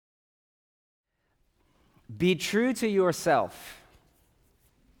Be true to yourself.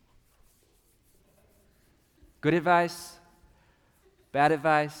 Good advice? Bad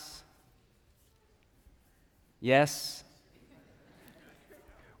advice? Yes?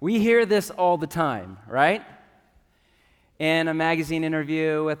 We hear this all the time, right? In a magazine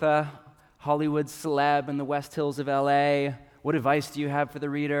interview with a Hollywood celeb in the West Hills of LA, what advice do you have for the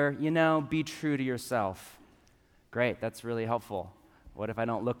reader? Be true to yourself. Great, that's really helpful. What if I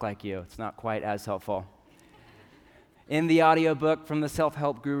don't look like you? It's not quite as helpful. In the audiobook from the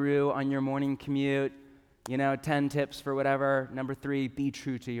self-help guru on your morning commute, 10 tips for whatever. Number 3, be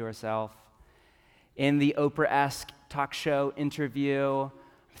true to yourself. In the Oprah-esque talk show interview,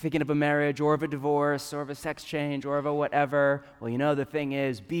 thinking of a marriage or of a divorce or of a sex change or of a whatever. Well, the thing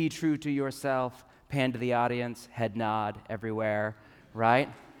is, be true to yourself. Pan to the audience, head nod everywhere, right?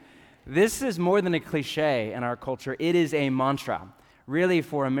 This is more than a cliche in our culture. It is a mantra, really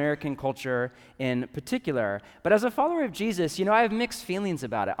for American culture in particular. But as a follower of Jesus, I have mixed feelings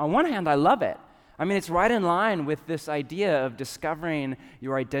about it. On one hand, I love it. It's right in line with this idea of discovering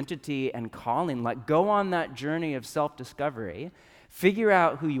your identity and calling. Like, go on that journey of self-discovery. Figure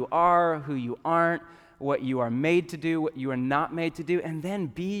out who you are, who you aren't, what you are made to do, what you are not made to do, and then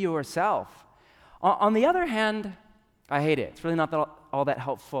be yourself. On the other hand, I hate it. It's really not all that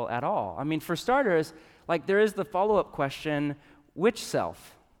helpful at all. For starters, there is the follow-up question, which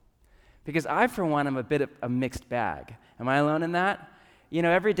self? Because I, for one, am a bit of a mixed bag. Am I alone in that?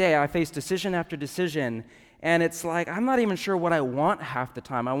 Every day I face decision after decision, and it's like I'm not even sure what I want half the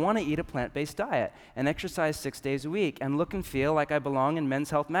time. I want to eat a plant-based diet and exercise 6 days a week and look and feel like I belong in Men's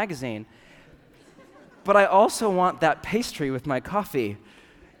Health magazine. But I also want that pastry with my coffee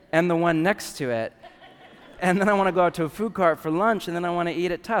and the one next to it. And then I want to go out to a food cart for lunch, and then I want to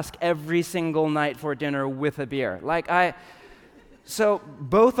eat at Tusk every single night for dinner with a beer. So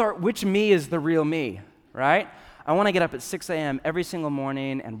both are, which me is the real me, right? I want to get up at 6 a.m. every single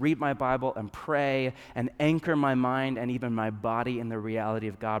morning and read my Bible and pray and anchor my mind and even my body in the reality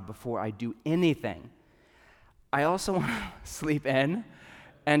of God before I do anything. I also want to sleep in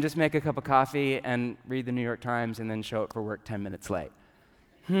and just make a cup of coffee and read the New York Times and then show up for work 10 minutes late.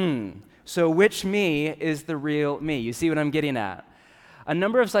 So which me is the real me? You see what I'm getting at? A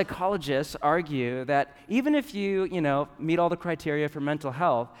number of psychologists argue that even if you meet all the criteria for mental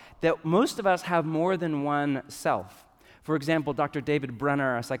health, that most of us have more than one self. For example, Dr. David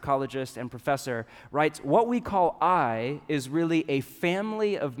Brenner, a psychologist and professor, writes, what we call I is really a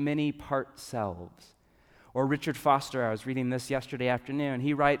family of many part selves. Or Richard Foster, I was reading this yesterday afternoon,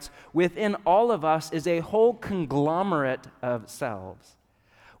 he writes, within all of us is a whole conglomerate of selves.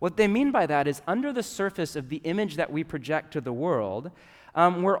 What they mean by that is under the surface of the image that we project to the world,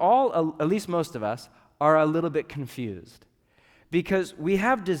 we're all, at least most of us, are a little bit confused. Because we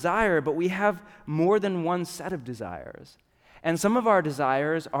have desire, but we have more than one set of desires. And some of our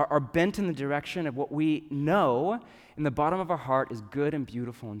desires are bent in the direction of what we know in the bottom of our heart is good and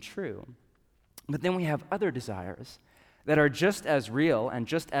beautiful and true. But then we have other desires that are just as real and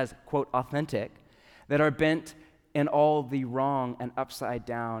just as, quote, authentic, that are bent in all the wrong and upside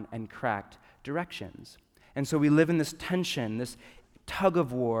down and cracked directions. And so we live in this tension, this tug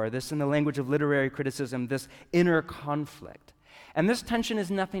of war, this, in the language of literary criticism, this inner conflict. And this tension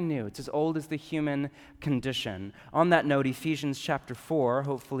is nothing new. It's as old as the human condition. On that note, Ephesians chapter 4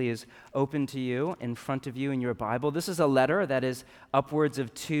 hopefully is open to you, in front of you in your Bible. This is a letter that is upwards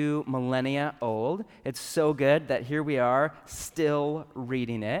of 2 millennia old. It's so good that here we are still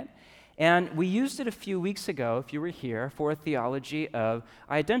reading it. And we used it a few weeks ago, if you were here, for a theology of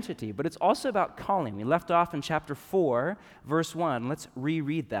identity. But it's also about calling. We left off in chapter 4, verse 1. Let's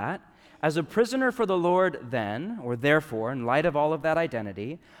reread that. As a prisoner for the Lord then, or therefore, in light of all of that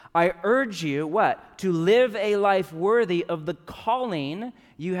identity, I urge you, what? To live a life worthy of the calling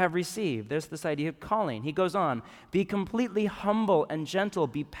you have received. There's this idea of calling. He goes on, be completely humble and gentle,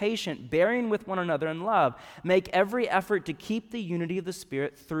 be patient, bearing with one another in love. Make every effort to keep the unity of the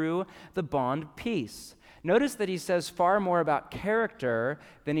Spirit through the bond of peace. Notice that he says far more about character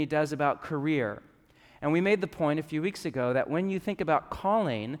than he does about career. And we made the point a few weeks ago that when you think about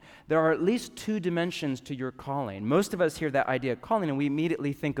calling, there are at least 2 dimensions to your calling. Most of us hear that idea of calling, and we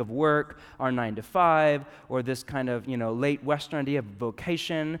immediately think of work, our 9 to 5, or this kind of, late Western idea of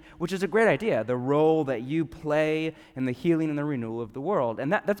vocation, which is a great idea, the role that you play in the healing and the renewal of the world.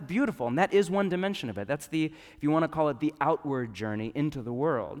 And that's beautiful, and that is one dimension of it. That's the, if you want to call it, the outward journey into the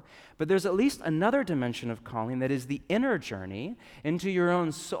world. But there's at least another dimension of calling that is the inner journey into your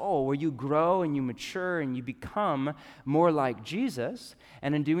own soul, where you grow and you mature mature and you become more like Jesus,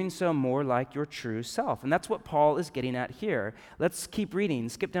 and in doing so, more like your true self. And that's what Paul is getting at here. Let's keep reading.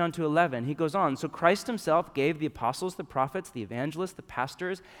 Skip down to 11. He goes on, so Christ himself gave the apostles, the prophets, the evangelists, the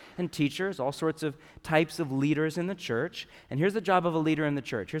pastors, and teachers, all sorts of types of leaders in the church. And here's the job of a leader in the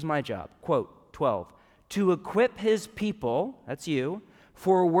church. Here's my job. Quote, 12, to equip his people, that's you,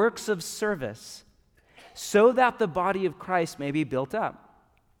 for works of service, so that the body of Christ may be built up,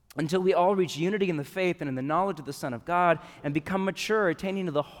 until we all reach unity in the faith and in the knowledge of the Son of God and become mature, attaining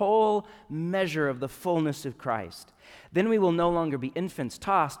to the whole measure of the fullness of Christ. Then we will no longer be infants,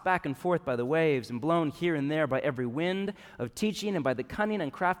 tossed back and forth by the waves and blown here and there by every wind of teaching and by the cunning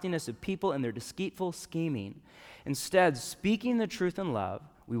and craftiness of people and their deceitful scheming. Instead, speaking the truth in love,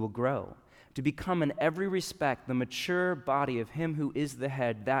 we will grow to become in every respect the mature body of him who is the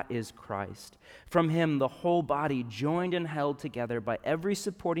head, that is Christ. From him, the whole body, joined and held together by every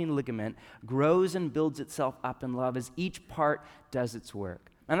supporting ligament, grows and builds itself up in love as each part does its work.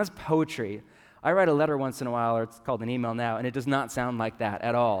 And that's poetry. I write a letter once in a while, or it's called an email now, and it does not sound like that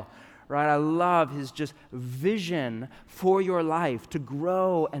at all. Right? I love his just vision for your life to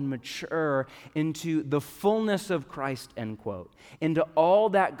grow and mature into the fullness of Christ, end quote, into all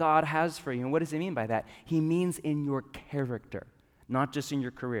that God has for you. And what does he mean by that? He means in your character, not just in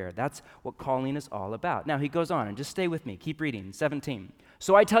your career. That's what calling is all about. Now, he goes on, and just stay with me. Keep reading. 17.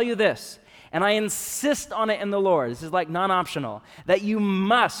 So I tell you this, and I insist on it in the Lord. This is like non-optional, that you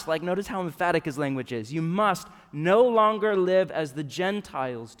must, like notice how emphatic his language is, you must no longer live as the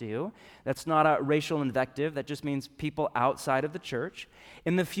Gentiles do. That's not a racial invective. That just means people outside of the church.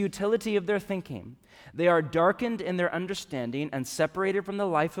 In the futility of their thinking, they are darkened in their understanding and separated from the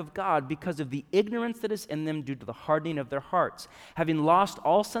life of God because of the ignorance that is in them due to the hardening of their hearts. Having lost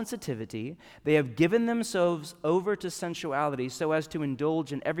all sensitivity, they have given themselves over to sensuality so as to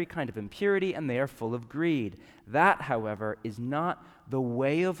indulge in every kind of impurity, and they are full of greed. That, however, is not the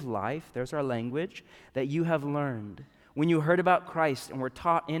way of life, there's our language, that you have learned when you heard about Christ and were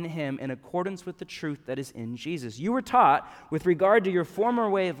taught in him in accordance with the truth that is in Jesus. You were taught, with regard to your former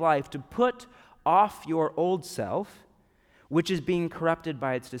way of life, to put off your old self, which is being corrupted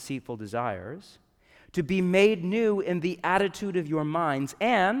by its deceitful desires, to be made new in the attitude of your minds,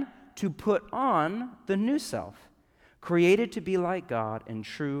 and to put on the new self, created to be like God in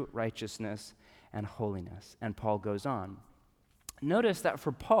true righteousness and holiness. And Paul goes on. Notice that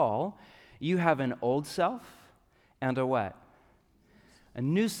for Paul, you have an old self and a what? A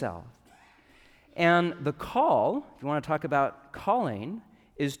new self. And the call, if you want to talk about calling,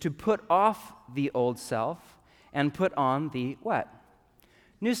 is to put off the old self and put on the what?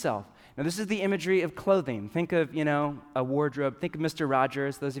 New self. Now, this is the imagery of clothing. Think of, a wardrobe. Think of Mr.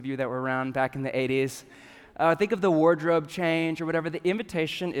 Rogers, those of you that were around back in the 80s. Think of the wardrobe change or whatever. The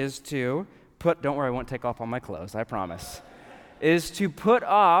invitation is to don't worry, I won't take off all my clothes, I promise, is to put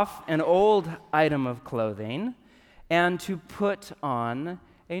off an old item of clothing and to put on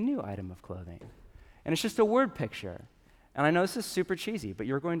a new item of clothing. And it's just a word picture. And I know this is super cheesy, but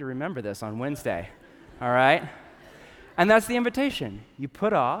you're going to remember this on Wednesday, all right? And that's the invitation. You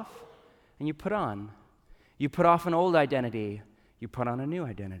put off and you put on. You put off an old identity, you put on a new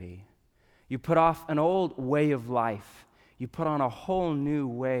identity. You put off an old way of life, you put on a whole new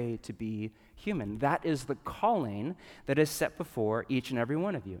way to be human. That is the calling that is set before each and every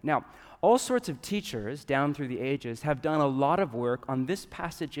one of you. Now, all sorts of teachers down through the ages have done a lot of work on this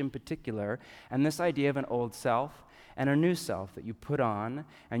passage in particular, and this idea of an old self and a new self that you put on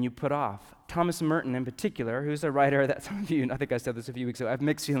and you put off. Thomas Merton in particular, who's a writer that some of you, I think I said this a few weeks ago, I have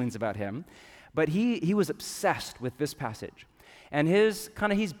mixed feelings about him, but he was obsessed with this passage. And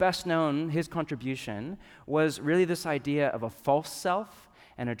he's best known, his contribution was really this idea of a false self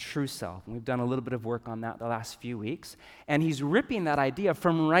and a true self. And we've done a little bit of work on that the last few weeks. And he's ripping that idea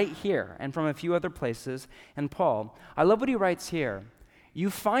from right here and from a few other places in Paul. I love what he writes here. You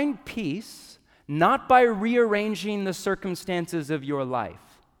find peace not by rearranging the circumstances of your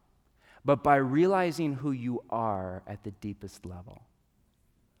life, but by realizing who you are at the deepest level.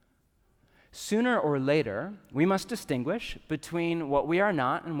 Sooner or later, we must distinguish between what we are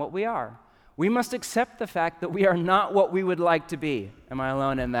not and what we are. We must accept the fact that we are not what we would like to be. Am I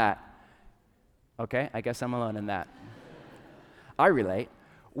alone in that? Okay, I guess I'm alone in that. I relate.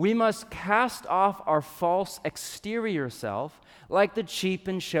 We must cast off our false exterior self like the cheap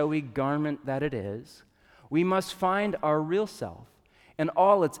and showy garment that it is. We must find our real self in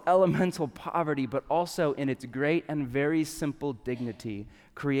all its elemental poverty, but also in its great and very simple dignity,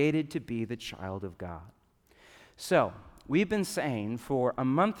 created to be the child of God. So, we've been saying for a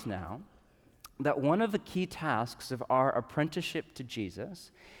month now that one of the key tasks of our apprenticeship to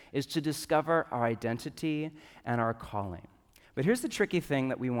Jesus is to discover our identity and our calling. But here's the tricky thing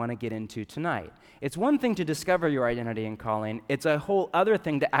that we want to get into tonight. It's one thing to discover your identity and calling. It's a whole other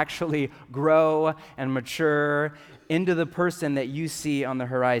thing to actually grow and mature into the person that you see on the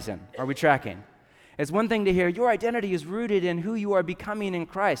horizon. Are we tracking? It's one thing to hear your identity is rooted in who you are becoming in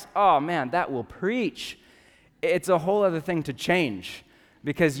Christ. Oh man, that will preach. It's a whole other thing to change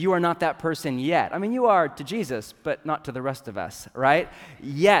because you are not that person yet. I mean, you are to Jesus, but not to the rest of us, right?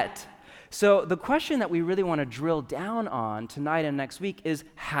 Yet. So the question that we really want to drill down on tonight and next week is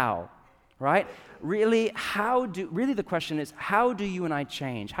how, right? Really, the question is, how do you and I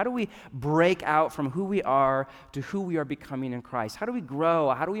change? How do we break out from who we are to who we are becoming in Christ? How do we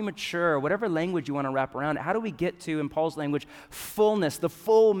grow? How do we mature? Whatever language you want to wrap around it, how do we get to, in Paul's language, fullness, the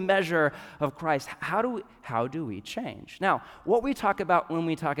full measure of Christ? How do we change? Now, what we talk about when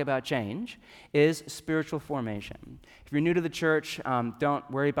we talk about change is spiritual formation. If you're new to the church, don't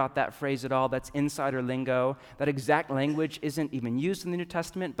worry about that phrase at all. That's insider lingo. That exact language isn't even used in the New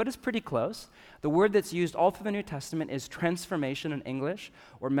Testament, but it's pretty close. The word that's used all through the New Testament is transformation in English,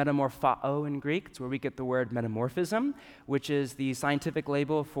 or metamorphao in Greek. It's where we get the word metamorphism, which is the scientific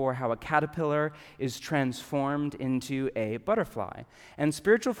label for how a caterpillar is transformed into a butterfly. And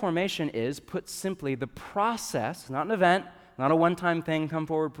spiritual formation is, put simply, the process, not an event, not a one-time thing, come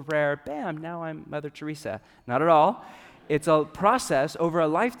forward for prayer, bam, now I'm Mother Teresa. Not at all. It's a process over a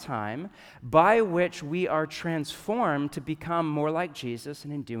lifetime by which we are transformed to become more like Jesus,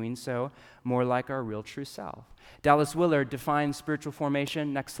 and in doing so, more like our real true self. Dallas Willard defines spiritual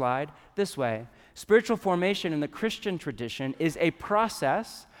formation, next slide, this way. Spiritual formation in the Christian tradition is a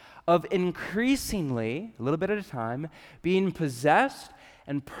process of increasingly, a little bit at a time, being possessed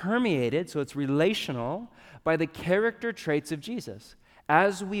and permeated, so it's relational, by the character traits of Jesus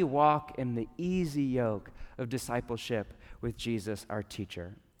as we walk in the easy yoke of discipleship with Jesus, our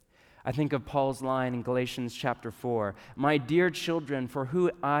teacher. I think of Paul's line in Galatians chapter 4, "My dear children, for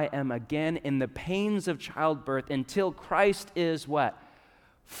who I am again in the pains of childbirth until Christ is" what?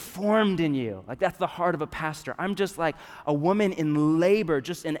 Formed in you. Like, that's the heart of a pastor. I'm just like a woman in labor,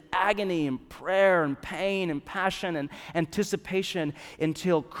 just in agony and prayer and pain and passion and anticipation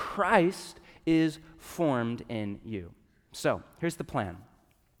until Christ is formed in you. So, here's the plan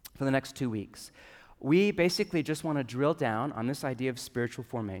for the next 2 weeks. We basically just want to drill down on this idea of spiritual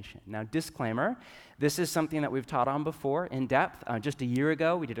formation. Now, disclaimer, this is something that we've taught on before in depth. Just a year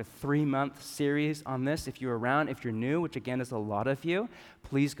ago, we did a 3-month series on this. If you're around, if you're new, which again is a lot of you,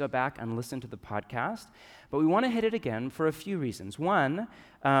 please go back and listen to the podcast. But we want to hit it again for a few reasons. One,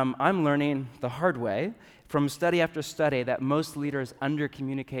 I'm learning the hard way from study after study that most leaders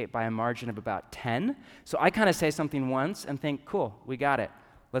under-communicate by a margin of about 10. So I kind of say something once and think, cool, we got it.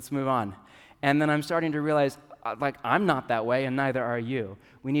 Let's move on. And then I'm starting to realize, I'm not that way, and neither are you.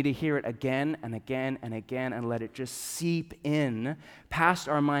 We need to hear it again and again and again and let it just seep in past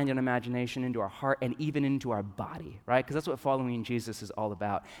our mind and imagination into our heart and even into our body, right? Because that's what following Jesus is all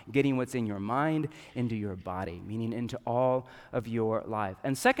about, getting what's in your mind into your body, meaning into all of your life.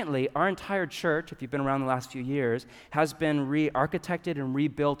 And secondly, our entire church, if you've been around the last few years, has been re-architected and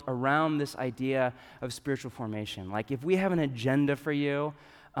rebuilt around this idea of spiritual formation. Like, if we have an agenda for you,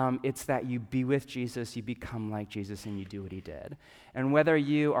 it's that you be with Jesus, you become like Jesus, and you do what he did. And whether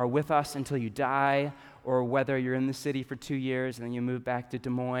you are with us until you die, or whether you're in the city for 2 years and then you move back to Des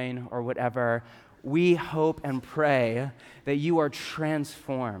Moines or whatever, we hope and pray that you are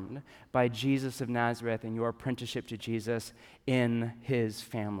transformed by Jesus of Nazareth and your apprenticeship to Jesus in his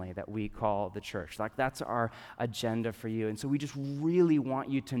family that we call the church. Like, that's our agenda for you. And so we just really want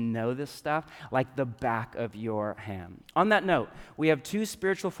you to know this stuff like the back of your hand. On that note, we have 2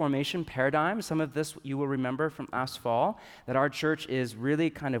 spiritual formation paradigms. Some of this you will remember from last fall that our church is really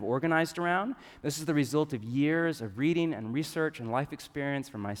kind of organized around. This is the result of years of reading and research and life experience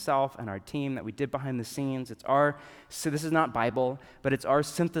from myself and our team that we did behind the scenes. So this is not Bible, but it's our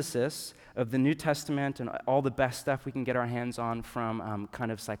synthesis of the New Testament and all the best stuff we can get our hands on from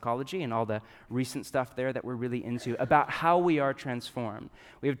kind of psychology and all the recent stuff there that we're really into about how we are transformed.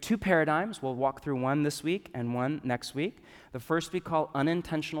 We have 2 paradigms. We'll walk through one this week and one next week. The first we call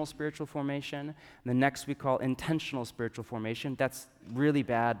unintentional spiritual formation, and the next we call intentional spiritual formation. That's really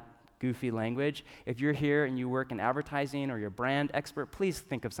bad, goofy language. If you're here and you work in advertising or you're a brand expert, please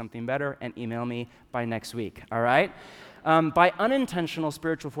think of something better and email me by next week, all right? By unintentional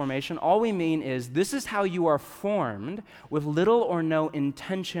spiritual formation, all we mean is this is how you are formed with little or no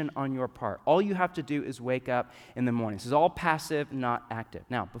intention on your part. All you have to do is wake up in the morning. This is all passive, not active.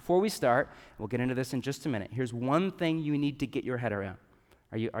 Now, before we start, we'll get into this in just a minute. Here's one thing you need to get your head around.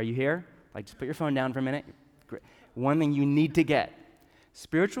 Are you here? Like, just put your phone down for a minute. Great. One thing you need to get.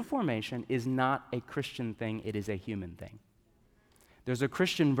 Spiritual formation is not a Christian thing, it is a human thing. There's a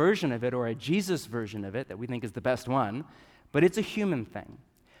Christian version of it or a Jesus version of it that we think is the best one, but it's a human thing.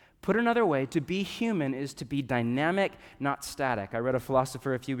 Put another way, to be human is to be dynamic, not static. I read a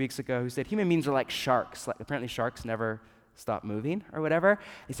philosopher a few weeks ago who said human beings are like sharks. Like, apparently sharks never stop moving or whatever.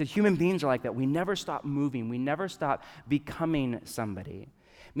 He said human beings are like that. We never stop moving. We never stop becoming somebody.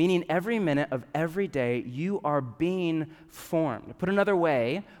 Meaning every minute of every day, you are being formed. Put another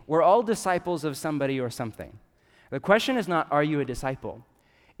way, we're all disciples of somebody or something. The question is not, are you a disciple?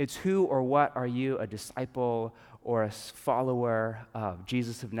 It's who or what are you a disciple or a follower of?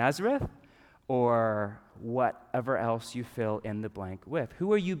 Jesus of Nazareth or whatever else you fill in the blank with?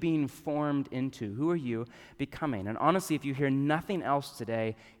 Who are you being formed into? Who are you becoming? And honestly, if you hear nothing else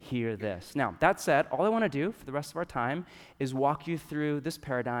today, hear this. Now, that said, all I want to do for the rest of our time is walk you through this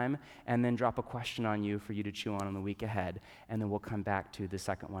paradigm and then drop a question on you for you to chew on in the week ahead, and then we'll come back to the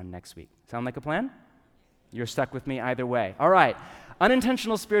second one next week. Sound like a plan? You're stuck with me either way. All right.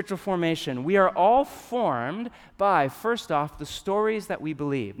 Unintentional spiritual formation. We are all formed by, first off, the stories that we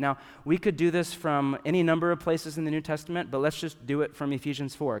believe. Now, we could do this from any number of places in the New Testament, but let's just do it from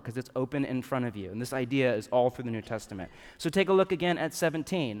Ephesians 4 because it's open in front of you. And this idea is all through the New Testament. So take a look again at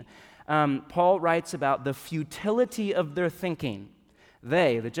 17. Paul writes about the futility of their thinking.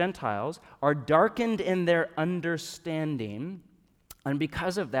 They, the Gentiles, are darkened in their understanding, and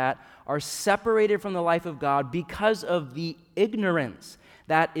because of that, are separated from the life of God because of the ignorance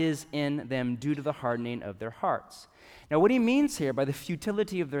that is in them due to the hardening of their hearts. Now, what he means here by the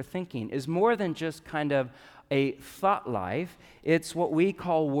futility of their thinking is more than just kind of a thought life. It's what we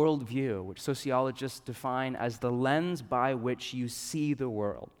call worldview, which sociologists define as the lens by which you see the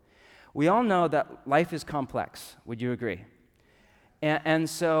world. We all know that life is complex. Would you agree? And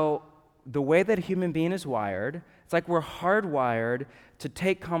so the way that a human being is wired, it's like we're hardwired to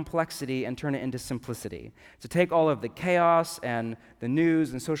take complexity and turn it into simplicity, to take all of the chaos and the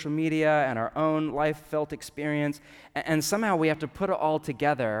news and social media and our own life-felt experience, and somehow we have to put it all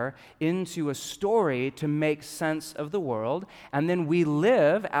together into a story to make sense of the world, and then we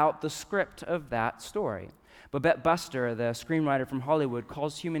live out the script of that story. Babette Buster, the screenwriter from Hollywood,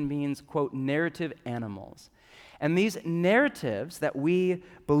 calls human beings, quote, narrative animals. And these narratives that we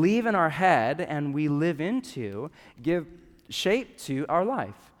believe in our head and we live into give shape to our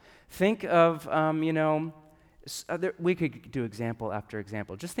life. Think of, we could do example after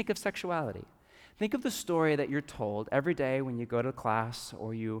example. Just think of sexuality. Think of the story that you're told every day when you go to class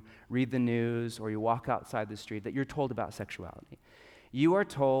or you read the news or you walk outside the street that you're told about sexuality. You are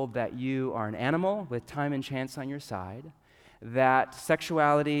told that you are an animal with time and chance on your side, that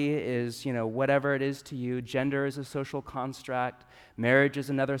sexuality is, whatever it is to you. Gender is a social construct. Marriage is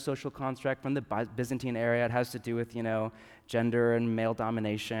another social construct from the Byzantine era. It has to do with, gender and male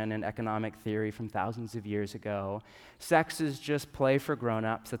domination and economic theory from thousands of years ago. Sex is just play for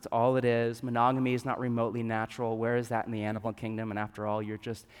grown-ups. That's all it is. Monogamy is not remotely natural. Where is that in the animal kingdom? And after all, you're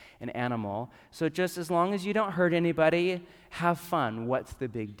just an animal. So just as long as you don't hurt anybody, have fun. What's the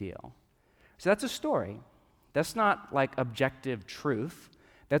big deal? So that's a story. That's not like objective truth.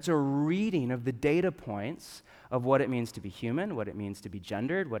 That's a reading of the data points of what it means to be human, what it means to be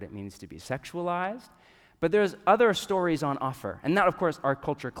gendered, what it means to be sexualized. But there's other stories on offer. And that, of course, our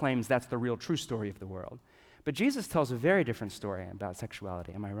culture claims that's the real true story of the world. But Jesus tells a very different story about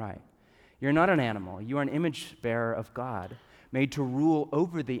sexuality, am I right? You're not an animal. You are an image bearer of God, made to rule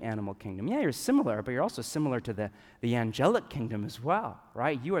over the animal kingdom. Yeah, you're similar, but you're also similar to the angelic kingdom as well,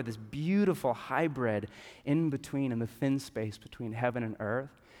 right? You are this beautiful hybrid in between, in the thin space between heaven and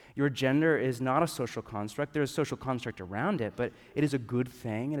earth. Your gender is not a social construct. There's a social construct around it, but it is a good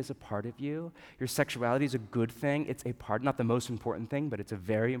thing. It is a part of you. Your sexuality is a good thing. It's a part, not the most important thing, but it's a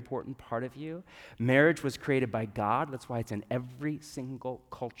very important part of you. Marriage was created by God. That's why it's in every single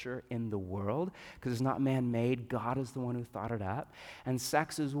culture in the world, because it's not man-made. God is the one who thought it up. And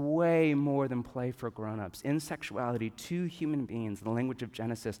sex is way more than play for grown-ups. In sexuality, two human beings, in the language of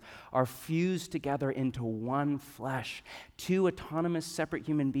Genesis, are fused together into one flesh. Two autonomous, separate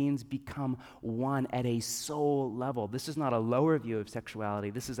human beings become one at a soul level. This is not a lower view of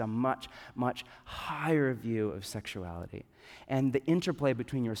sexuality. This is a much, much higher view of sexuality. And the interplay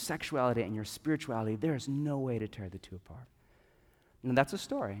between your sexuality and your spirituality, there is no way to tear the two apart. And that's a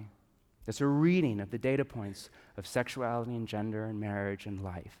story. That's a reading of the data points of sexuality and gender and marriage and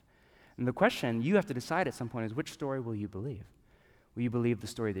life. And the question you have to decide at some point is, which story will you believe? Will you believe the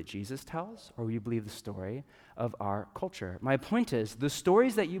story that Jesus tells, or will you believe the story of our culture? My point is, the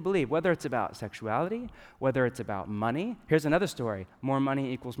stories that you believe, whether it's about sexuality, whether it's about money, here's another story: more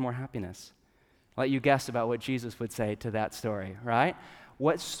money equals more happiness. I'll let you guess about what Jesus would say to that story, right?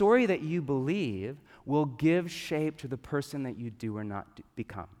 What story that you believe will give shape to the person that you do or not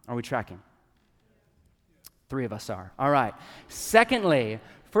become. Are we tracking? 3 of us are. All right. Secondly,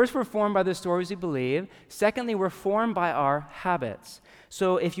 first, we're formed by the stories we believe. Secondly, we're formed by our habits.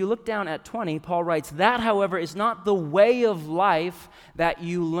 So if you look down at 20, Paul writes, that, however, is not the way of life that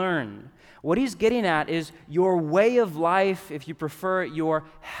you learn. What he's getting at is your way of life, if you prefer, your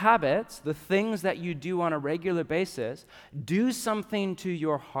habits, the things that you do on a regular basis, do something to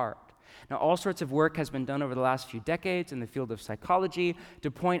your heart. Now, all sorts of work has been done over the last few decades in the field of psychology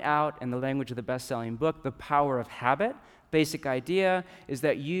to point out, in the language of the best-selling book, the power of habit. Basic idea is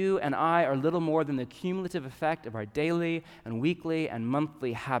that you and I are little more than the cumulative effect of our daily and weekly and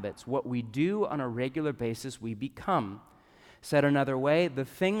monthly habits. What we do on a regular basis, we become. Said another way, the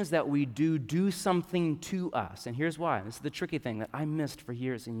things that we do something to us. And here's why. This is the tricky thing that I missed for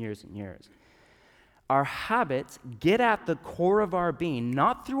years and years and years. Our habits get at the core of our being,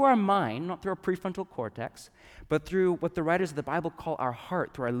 not through our mind, not through our prefrontal cortex, but through what the writers of the Bible call our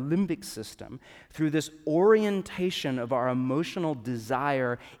heart, through our limbic system, through this orientation of our emotional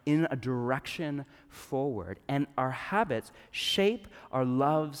desire in a direction forward. And our habits shape our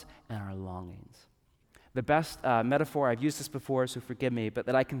loves and our longings. The best metaphor, I've used this before, so forgive me, but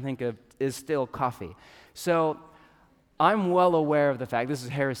that I can think of is still coffee. So I'm well aware of the fact, this is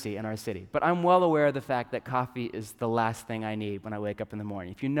heresy in our city, but I'm well aware of the fact that coffee is the last thing I need when I wake up in the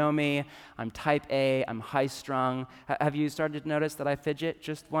morning. If you know me, I'm type A, I'm high-strung. Have you started to notice that I fidget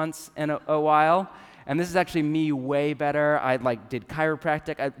just once in a while? And this is actually me way better. I did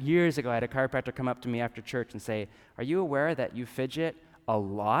chiropractic. Years ago, I had a chiropractor come up to me after church and say, "Are you aware that you fidget a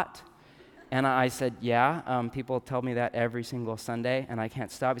lot?" And I said, "Yeah, people tell me that every single Sunday, and I can't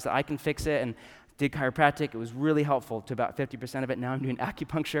stop." He said, "I can fix it," and did chiropractic. It was really helpful to about 50% of it. Now I'm doing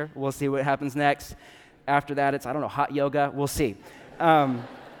acupuncture. We'll see what happens next. After that, it's, hot yoga. We'll see.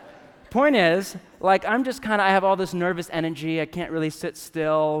 Point is, I'm just I have all this nervous energy. I can't really sit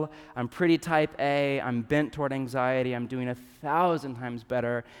still. I'm pretty type A. I'm bent toward anxiety. I'm doing 1,000 times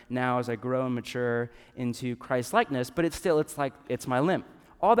better now as I grow and mature into Christ-likeness, but it's my limp.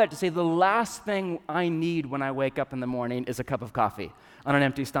 All that to say, the last thing I need when I wake up in the morning is a cup of coffee on an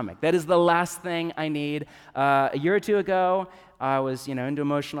empty stomach. That is the last thing I need. A year or two ago, I was, into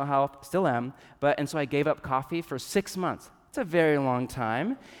emotional health, still am, and so I gave up coffee for 6 months. It's a very long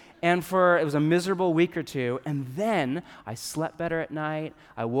time. And it was a miserable week or two, and then I slept better at night.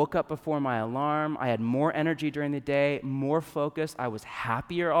 I woke up before my alarm. I had more energy during the day, more focus. I was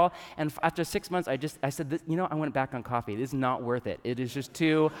happier all. And after 6 months, I said, I went back on coffee. This is not worth it. It is just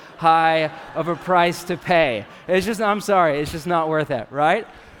too high of a price to pay. I'm sorry, it's just not worth it, right?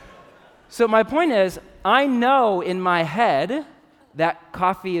 So my point is, I know in my head that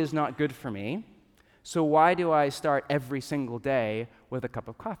coffee is not good for me. So why do I start every single day with a cup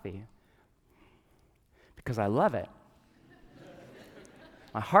of coffee? Because I love it.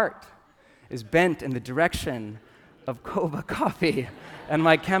 My heart is bent in the direction of Koba coffee and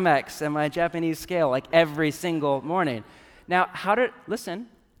my Chemex and my Japanese scale every single morning. Now, how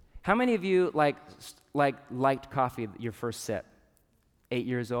many of you liked coffee your first sip? 8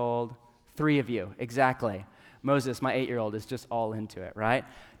 years old? 3 of you, exactly. Moses, my 8-year-old, is just all into it, right?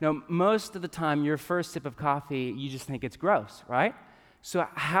 Now, most of the time, your first sip of coffee, you just think it's gross, right? So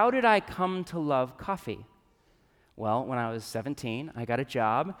how did I come to love coffee? Well, when I was 17, I got a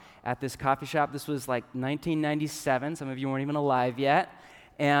job at this coffee shop. This was 1997. Some of you weren't even alive yet.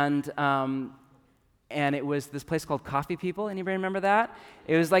 And it was this place called Coffee People. Anybody remember that?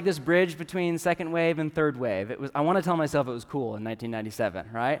 It was like this bridge between second wave and third wave. I want to tell myself it was cool in 1997,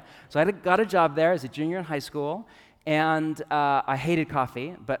 right? So I got a job there as a junior in high school, and I hated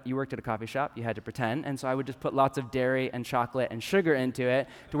coffee, but you worked at a coffee shop, you had to pretend, and so I would just put lots of dairy and chocolate and sugar into it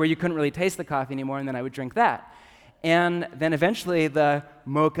to where you couldn't really taste the coffee anymore, and then I would drink that. And then eventually the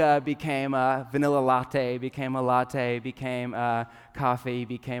mocha became a vanilla latte, became a latte, became a coffee,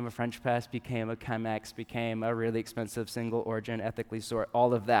 became a French press, became a Chemex, became a really expensive single origin, ethically sourced,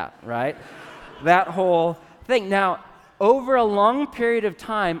 all of that, right? That whole thing. Now, over a long period of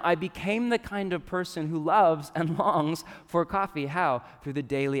time, I became the kind of person who loves and longs for coffee. How? Through the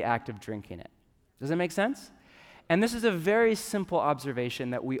daily act of drinking it. Does that make sense? And this is a very simple observation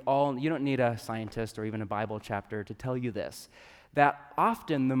that you don't need a scientist or even a Bible chapter to tell you this, that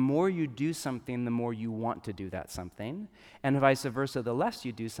often the more you do something, the more you want to do that something, and vice versa, the less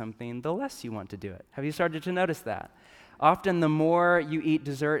you do something, the less you want to do it. Have you started to notice that? Often the more you eat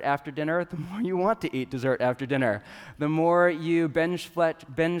dessert after dinner, the more you want to eat dessert after dinner. The more you binge watch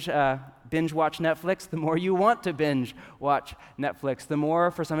Netflix, the more you want to binge watch Netflix. The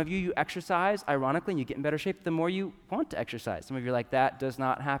more, for some of you, you exercise, ironically, and you get in better shape, the more you want to exercise. Some of you are like, that does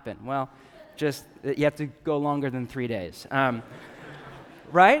not happen. Well, just, you have to go longer than 3 days.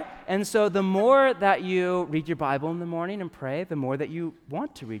 Right? And so the more that you read your Bible in the morning and pray, the more that you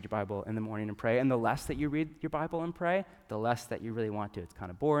want to read your Bible in the morning and pray. And the less that you read your Bible and pray, the less that you really want to. It's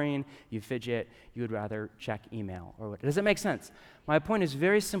kind of boring, you fidget, you would rather check email or what. Does it make sense? My point is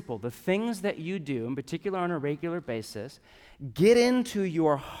very simple. The things that you do, in particular on a regular basis, get into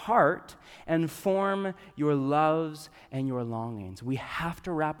your heart and form your loves and your longings. We have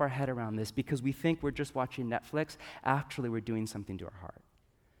to wrap our head around this because we think we're just watching Netflix. Actually, we're doing something to our heart.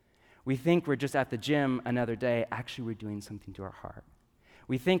 We think we're just at the gym another day. Actually, we're doing something to our heart.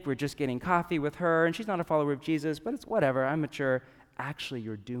 We think we're just getting coffee with her, and she's not a follower of Jesus, but it's whatever, I'm mature. Actually,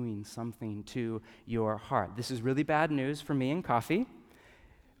 you're doing something to your heart. This is really bad news for me and coffee,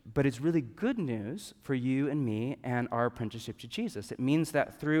 but it's really good news for you and me and our apprenticeship to Jesus. It means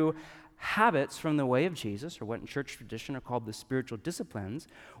that through habits from the way of Jesus, or what in church tradition are called the spiritual disciplines,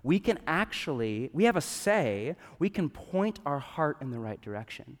 we have a say, we can point our heart in the right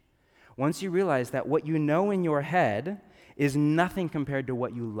direction. Once you realize that what you know in your head is nothing compared to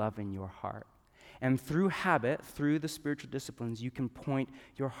what you love in your heart. And through habit, through the spiritual disciplines, you can point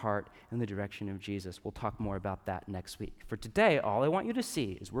your heart in the direction of Jesus. We'll talk more about that next week. For today, all I want you to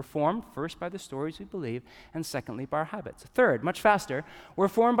see is we're formed first by the stories we believe, and secondly by our habits. Third, much faster, we're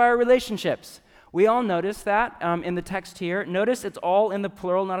formed by our relationships. We all notice that in the text here. Notice it's all in the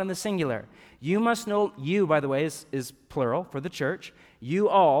plural, not in the singular. You must know, you, by the way, is plural for the church. You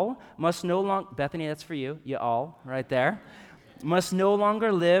all must no longer, Bethany, that's for you, you all, right there, must no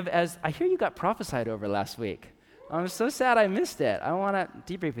longer live as, I hear you got prophesied over last week. I'm so sad I missed it. I want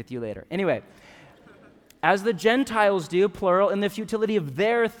to debrief with you later. Anyway, as the Gentiles do, plural, in the futility of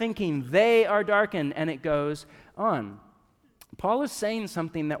their thinking, they are darkened, and it goes on. Paul is saying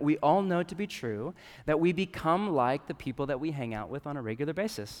something that we all know to be true, that we become like the people that we hang out with on a regular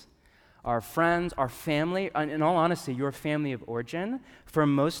basis. Our friends, our family, in all honesty, your family of origin, for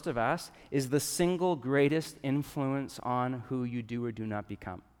most of us, is the single greatest influence on who you do or do not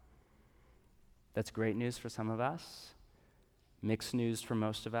become. That's great news for some of us, mixed news for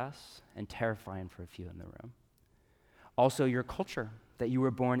most of us, and terrifying for a few in the room. Also, your culture that you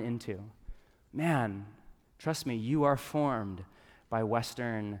were born into. Man, trust me, you are formed by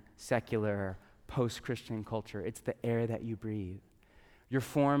Western, secular, post-Christian culture. It's the air that you breathe. You're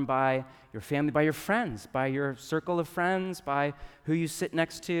formed by your family, by your friends, by your circle of friends, by who you sit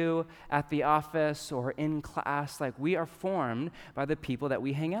next to at the office or in class. Like, we are formed by the people that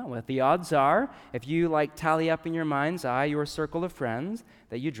we hang out with. The odds are, if you tally up in your mind's eye your circle of friends,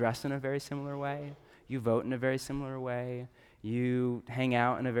 that you dress in a very similar way, you vote in a very similar way, you hang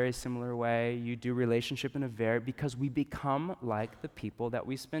out in a very similar way, you do relationship because we become like the people that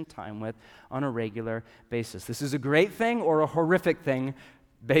we spend time with on a regular basis. This is a great thing or a horrific thing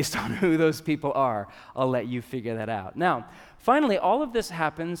based on who those people are. I'll let you figure that out. Now, finally, all of this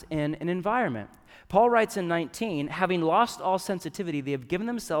happens in an environment. Paul writes in 19, having lost all sensitivity, they have given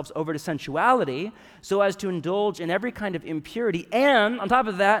themselves over to sensuality so as to indulge in every kind of impurity, and on top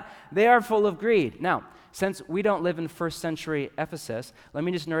of that, they are full of greed. Now, since we don't live in first century Ephesus, let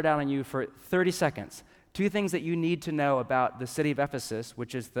me just nerd out on you for 30 seconds. Two things that you need to know about the city of Ephesus,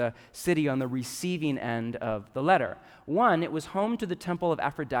 which is the city on the receiving end of the letter. One, it was home to the temple of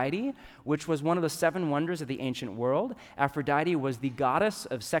Aphrodite, which was one of the 7 wonders of the ancient world. Aphrodite was the goddess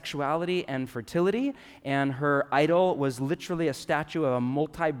of sexuality and fertility, and her idol was literally a statue of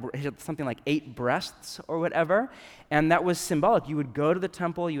something like 8 breasts or whatever, and that was symbolic. You would go to the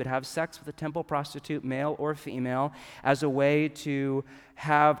temple, you would have sex with a temple prostitute, male or female, as a way to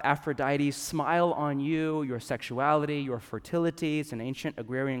have Aphrodite smile on you, your sexuality, your fertility. It's an ancient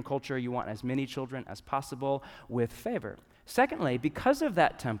agrarian culture. You want as many children as possible with favor. Secondly, because of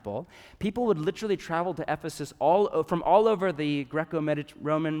that temple, people would literally travel to Ephesus from all over the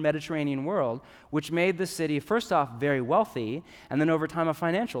Greco-Roman Mediterranean world, which made the city, first off, very wealthy, and then over time a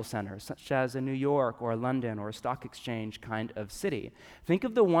financial center, such as a New York or a London or a stock exchange kind of city. Think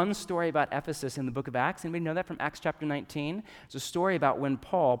of the one story about Ephesus in the book of Acts. Anybody know that from Acts chapter 19? It's a story about when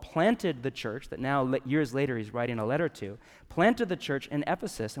Paul planted the church that now, years later, he's writing a letter to, planted the church in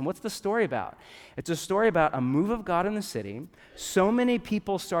Ephesus. And what's the story about? It's a story about a move of God in the city city, so many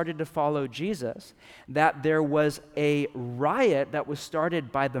people started to follow Jesus that there was a riot that was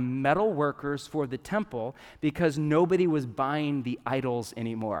started by the metal workers for the temple because nobody was buying the idols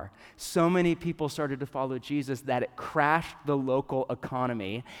anymore. So many people started to follow Jesus that it crashed the local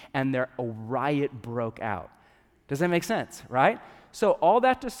economy and a riot broke out. Does that make sense, right? So all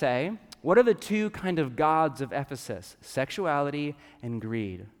that to say, what are the two kind of gods of Ephesus? Sexuality and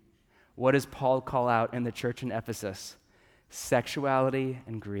greed. What does Paul call out in the church in Ephesus? Sexuality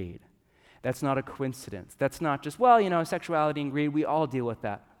and greed. That's not a coincidence. That's not just, sexuality and greed, we all deal with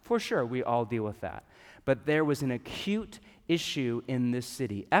that. For sure, we all deal with that. But there was an acute issue in this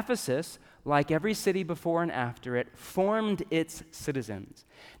city. Ephesus, like every city before and after it, formed its citizens.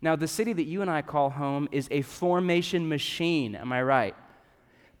 Now, the city that you and I call home is a formation machine, am I right?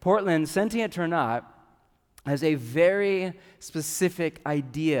 Portland, sentient or not, has a very specific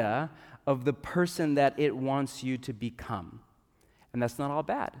idea of the person that it wants you to become. And that's not all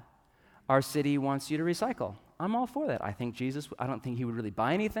bad. Our city wants you to recycle. I'm all for that. I don't think he would really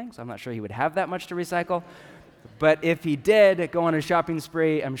buy anything, so I'm not sure he would have that much to recycle. But if he did go on a shopping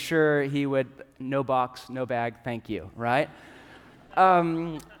spree, I'm sure he would, no box, no bag, thank you, right?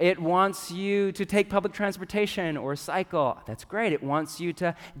 It wants you to take public transportation or cycle. That's great. It wants you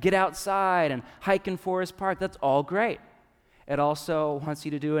to get outside and hike in Forest Park. That's all great. It also wants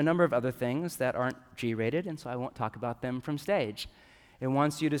you to do a number of other things that aren't G-rated, and so I won't talk about them from stage. It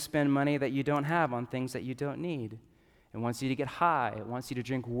wants you to spend money that you don't have on things that you don't need. It wants you to get high. It wants you to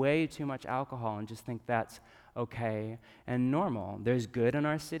drink way too much alcohol and just think that's okay and normal. There's good in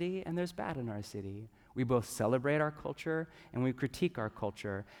our city and there's bad in our city. We both celebrate our culture and we critique our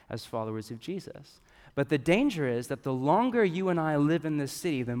culture as followers of Jesus. But the danger is that the longer you and I live in this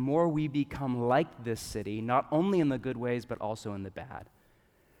city, the more we become like this city, not only in the good ways, but also in the bad.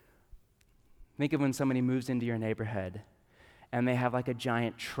 Think of when somebody moves into your neighborhood and they have like a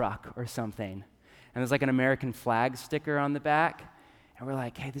giant truck or something, and there's like an American flag sticker on the back, and we're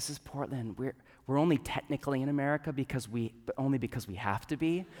like, hey, this is Portland. We're only technically in America but only because we have to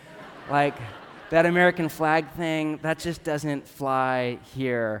be. Like, that American flag thing, that just doesn't fly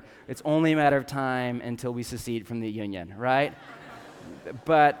here. It's only a matter of time until we secede from the Union, right?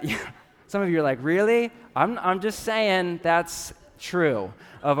 But some of you are like, really? I'm just saying that's true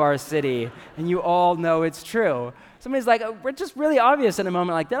of our city, and you all know it's true. Somebody's like, we're just really obvious in a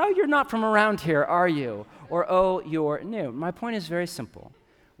moment like that. Oh, you're not from around here, are you? Or, oh, you're new. My point is very simple.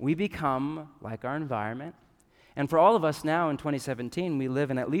 We become like our environment. And for all of us now in 2017, we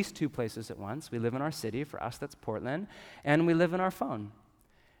live in at least two places at once. We live in our city, for us that's Portland, and we live in our phone.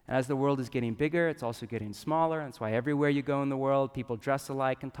 And as the world is getting bigger, it's also getting smaller. That's why everywhere you go in the world, people dress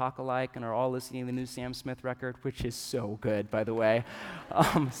alike and talk alike and are all listening to the new Sam Smith record, which is so good, by the way.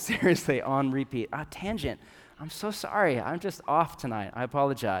 Seriously, on repeat. Tangent. I'm so sorry. I'm just off tonight. I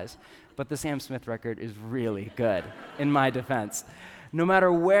apologize. But the Sam Smith record is really good, in my defense. No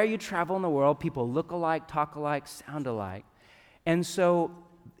matter where you travel in the world, people look alike, talk alike, sound alike. And so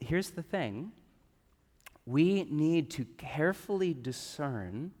here's the thing. We need to carefully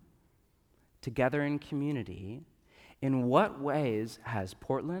discern together in community in what ways has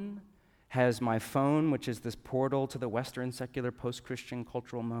Portland, has my phone, which is this portal to the Western secular post-Christian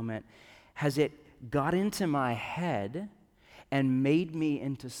cultural moment, has it got into my head and made me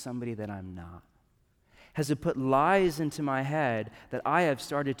into somebody that I'm not? Has it put lies into my head that I have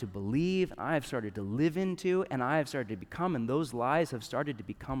started to believe, and I have started to live into, and I have started to become, and those lies have started to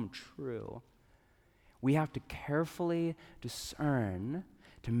become true? We have to carefully discern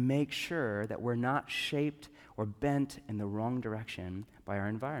to make sure that we're not shaped or bent in the wrong direction by our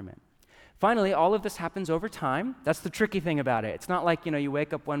environment. Finally, all of this happens over time. That's the tricky thing about it. It's not like, you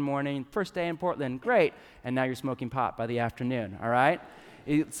wake up one morning, first day in Portland, great, and now you're smoking pot by the afternoon, all right?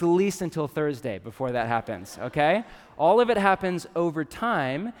 It's at least until Thursday before that happens, okay? All of it happens over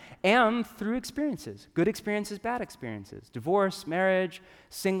time and through experiences. Good experiences, bad experiences. Divorce, marriage,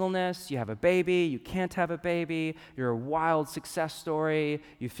 singleness, you have a baby, you can't have a baby, you're a wild success story,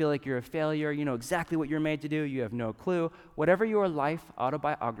 you feel like you're a failure, you know exactly what you're made to do, you have no clue. Whatever your life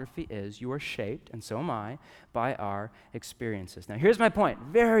autobiography is, you are shaped, and so am I, by our experiences. Now here's my point,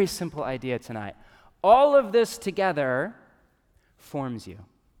 very simple idea tonight. All of this together forms you.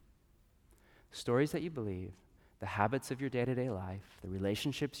 Stories that you believe, the habits of your day-to-day life, the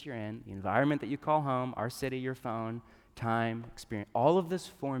relationships you're in, the environment that you call home, our city, your phone, time, experience, all of this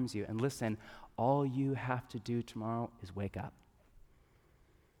forms you. And listen, all you have to do tomorrow is wake up.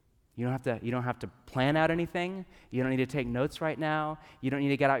 You don't have to plan out anything. You don't need to take notes right now. You don't need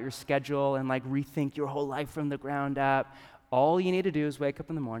to get out your schedule and rethink your whole life from the ground up. All you need to do is wake up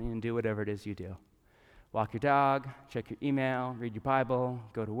in the morning and do whatever it is you do. Walk your dog, check your email, read your Bible,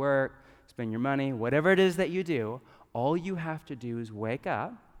 go to work, spend your money, whatever it is that you do, all you have to do is wake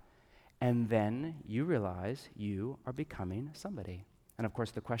up, and then you realize you are becoming somebody. And of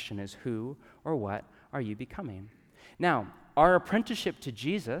course, the question is, who or what are you becoming? Now, our apprenticeship to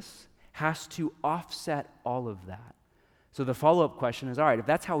Jesus has to offset all of that. So the follow-up question is, all right, if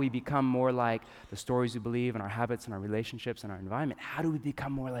that's how we become more like the stories we believe and our habits and our relationships and our environment, how do we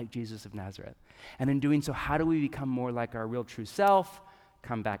become more like Jesus of Nazareth? And in doing so, how do we become more like our real true self?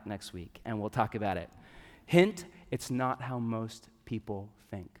 Come back next week and we'll talk about it. Hint, it's not how most people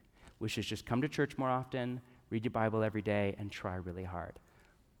think, which is just come to church more often, read your Bible every day, and try really hard.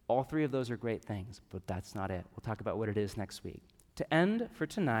 All three of those are great things, but that's not it. We'll talk about what it is next week. To end for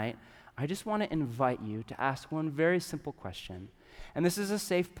tonight, I just want to invite you to ask one very simple question. And this is a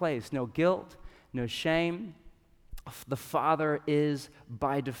safe place. No guilt, no shame. The Father is,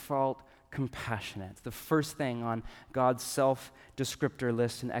 by default, compassionate. It's the first thing on God's self-descriptor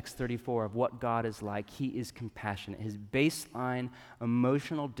list in X34 of what God is like. He is compassionate. His baseline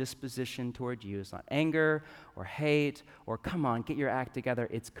emotional disposition toward you is not anger or hate or come on, get your act together.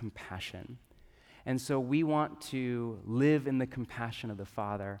 It's compassion. And so we want to live in the compassion of the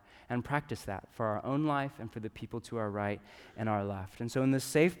Father and practice that for our own life and for the people to our right and our left. And so in this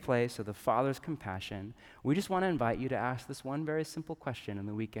safe place of the Father's compassion, we just want to invite you to ask this one very simple question in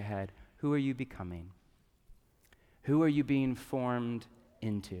the week ahead. Who are you becoming? Who are you being formed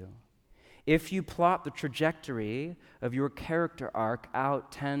into? If you plot the trajectory of your character arc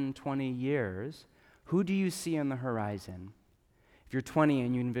out 10, 20 years, who do you see on the horizon? If you're 20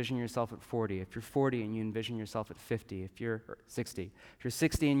 and you envision yourself at 40, if you're 40 and you envision yourself at 50, if you're 60, if you're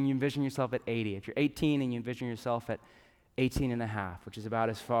 60 and you envision yourself at 80, if you're 18 and you envision yourself at 18 and a half, which is about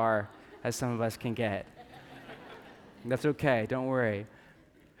as far as some of us can get. That's okay, don't worry.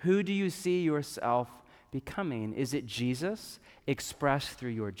 Who do you see yourself becoming? Is it Jesus expressed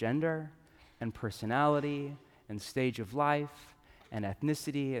through your gender and personality and stage of life and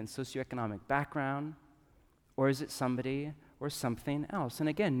ethnicity and socioeconomic background? Or is it somebody or something else? And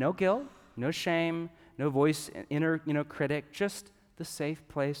again, no guilt, no shame, no voice, inner critic, just the safe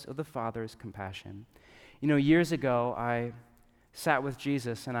place of the Father's compassion. Years ago, I sat with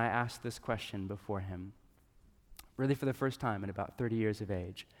Jesus and I asked this question before him, really for the first time at about 30 years of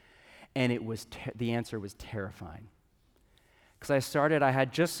age. And it was the answer was terrifying. Because I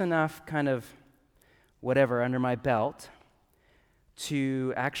had just enough kind of whatever under my belt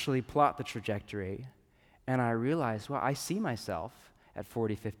to actually plot the trajectory. And I realized, well, I see myself at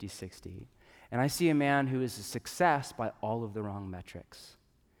 40, 50, 60. And I see a man who is a success by all of the wrong metrics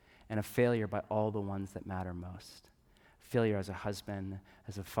and a failure by all the ones that matter most. Failure as a husband,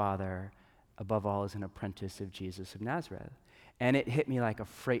 as a father, above all as an apprentice of Jesus of Nazareth. And it hit me like a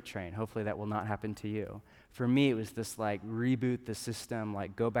freight train. Hopefully that will not happen to you. For me, it was this reboot the system,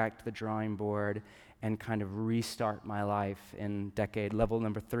 go back to the drawing board and kind of restart my life in decade level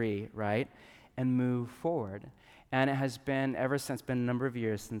number 3, right? And move forward. And it has been, ever since, been a number of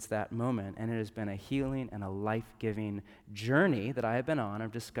years since that moment, and it has been a healing and a life-giving journey that I have been on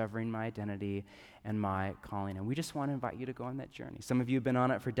of discovering my identity and my calling. And we just want to invite you to go on that journey. Some of you have been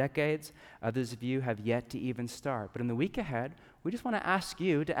on it for decades. Others of you have yet to even start. But in the week ahead, we just want to ask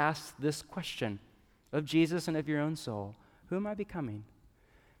you to ask this question of Jesus and of your own soul. Who am I becoming?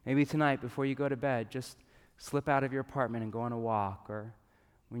 Maybe tonight, before you go to bed, just slip out of your apartment and go on a walk, or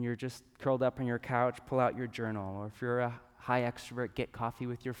when you're just curled up on your couch, pull out your journal, or if you're a high extrovert, get coffee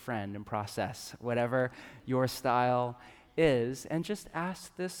with your friend and process, whatever your style is, and just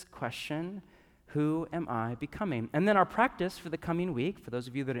ask this question, who am I becoming? And then our practice for the coming week, for those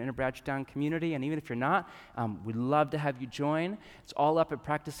of you that are in a Bradstown community, and even if you're not, we'd love to have you join. It's all up at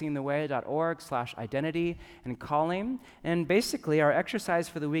practicingtheway.org/identity and calling. And basically, our exercise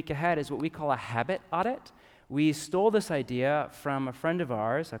for the week ahead is what we call a habit audit. We stole this idea from a friend of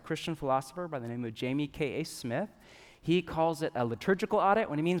ours, a Christian philosopher by the name of Jamie K.A. Smith. He calls it a liturgical audit.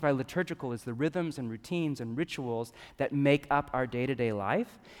 What he means by liturgical is the rhythms and routines and rituals that make up our day-to-day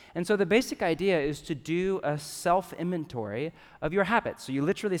life. And so the basic idea is to do a self-inventory of your habits. So you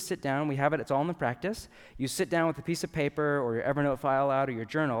literally sit down, we have it, it's all in the practice. You sit down with a piece of paper or your Evernote file out or your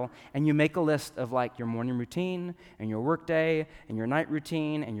journal, and you make a list of your morning routine and your work day and your night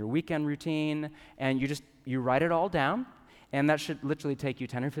routine and your weekend routine, and you write it all down, and that should literally take you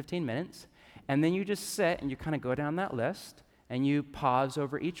 10 or 15 minutes. And then you just sit and you kind of go down that list and you pause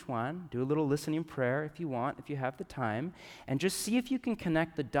over each one, do a little listening prayer if you want, if you have the time, and just see if you can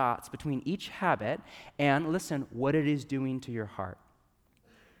connect the dots between each habit and listen what it is doing to your heart.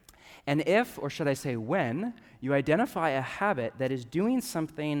 And if, or should I say when, you identify a habit that is doing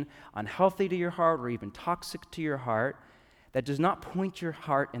something unhealthy to your heart or even toxic to your heart, that does not point your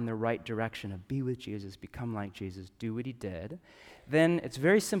heart in the right direction of be with Jesus, become like Jesus, do what he did, then it's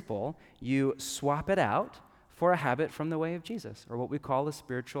very simple. You swap it out for a habit from the way of Jesus, or what we call a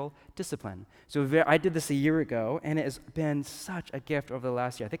spiritual discipline. So I did this a year ago, and it has been such a gift over the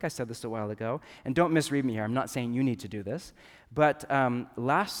last year. I think I said this a while ago, and don't misread me here. I'm not saying you need to do this, but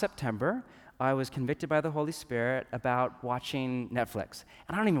last September, I was convicted by the Holy Spirit about watching Netflix.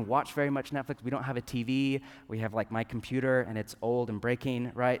 And I don't even watch very much Netflix. We don't have a TV. We have like my computer, and it's old and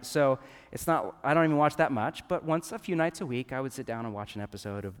breaking, right? So I don't even watch that much, but once a few nights a week, I would sit down and watch an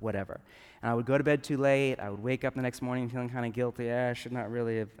episode of whatever. And I would go to bed too late. I would wake up the next morning feeling kind of guilty. I should not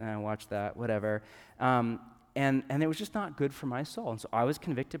really have watched that, whatever. And it was just not good for my soul. And so I was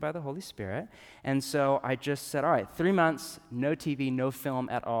convicted by the Holy Spirit. And so I just said, all right, 3 months, no TV, no film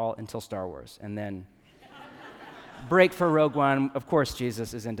at all until Star Wars. And then break for Rogue One. Of course,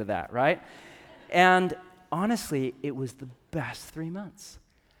 Jesus is into that, right? And honestly, it was the best 3 months.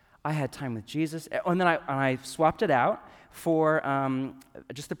 I had time with Jesus. And then I swapped it out for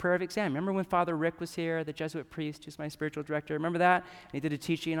just the prayer of exam. Remember when Father Rick was here, the Jesuit priest who's my spiritual director? Remember that? And he did a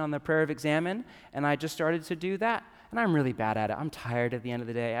teaching on the prayer of examen, and I just started to do that. And I'm really bad at it. I'm tired at the end of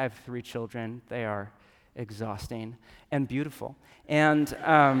the day. I have 3 children. They are exhausting and beautiful. And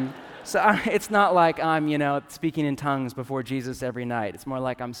it's not like I'm, speaking in tongues before Jesus every night. It's more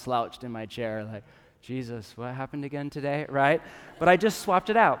like I'm slouched in my chair, like, Jesus, what happened again today, right? But I just swapped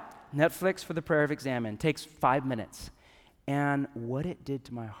it out. Netflix for the prayer of examen. Takes 5 minutes. And what it did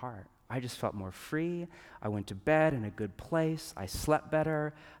to my heart, I just felt more free. I went to bed in a good place. I slept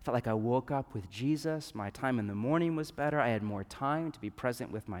better. I felt like I woke up with Jesus. My time in the morning was better. I had more time to be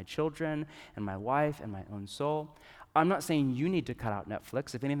present with my children and my wife and my own soul. I'm not saying you need to cut out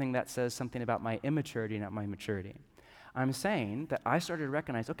Netflix. If anything, that says something about my immaturity, not my maturity. I'm saying that I started to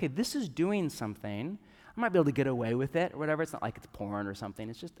recognize, okay, this is doing something. I might be able to get away with it or whatever. It's not like it's porn or something.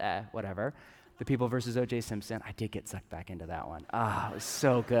 It's just, whatever. The People versus O.J. Simpson, I did get sucked back into that one. It was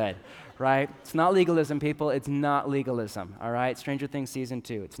so good, right? It's not legalism, people. It's not legalism, all right? Stranger Things Season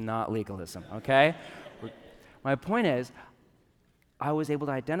 2, it's not legalism, okay? My point is, I was able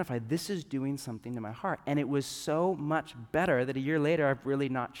to identify this is doing something to my heart. And it was so much better that a year later, I've really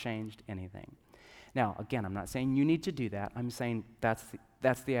not changed anything. Now, again, I'm not saying you need to do that. I'm saying that's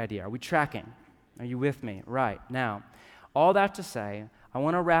the idea. Are we tracking? Are you with me? Right. Now, all that to say, I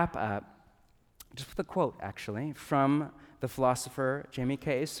want to wrap up just with a quote, actually, from the philosopher Jamie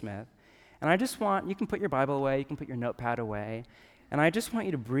K. Smith. And I just want, you can put your Bible away, you can put your notepad away, and I just want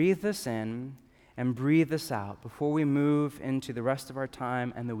you to breathe this in and breathe this out before we move into the rest of our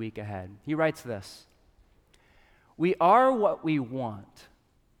time and the week ahead. He writes this: "We are what we want.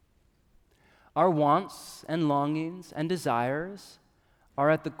 Our wants and longings and desires are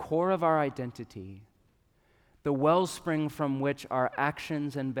at the core of our identity, the wellspring from which our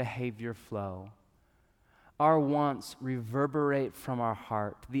actions and behavior flow. Our wants reverberate from our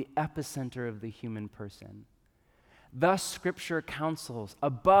heart, the epicenter of the human person. Thus, Scripture counsels,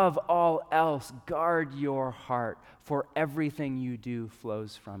 above all else, guard your heart, for everything you do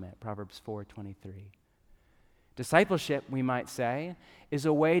flows from it." Proverbs 4:23. Discipleship, we might say, is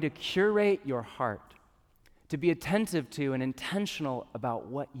a way to curate your heart, to be attentive to and intentional about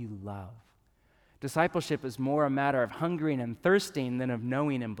what you love. Discipleship is more a matter of hungering and thirsting than of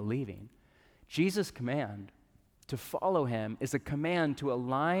knowing and believing. Jesus' command to follow him is a command to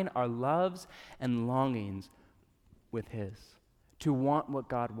align our loves and longings with his, to want what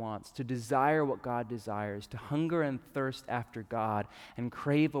God wants, to desire what God desires, to hunger and thirst after God, and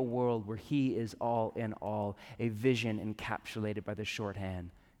crave a world where he is all in all, a vision encapsulated by the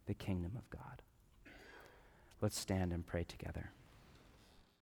shorthand, the kingdom of God. Let's stand and pray together.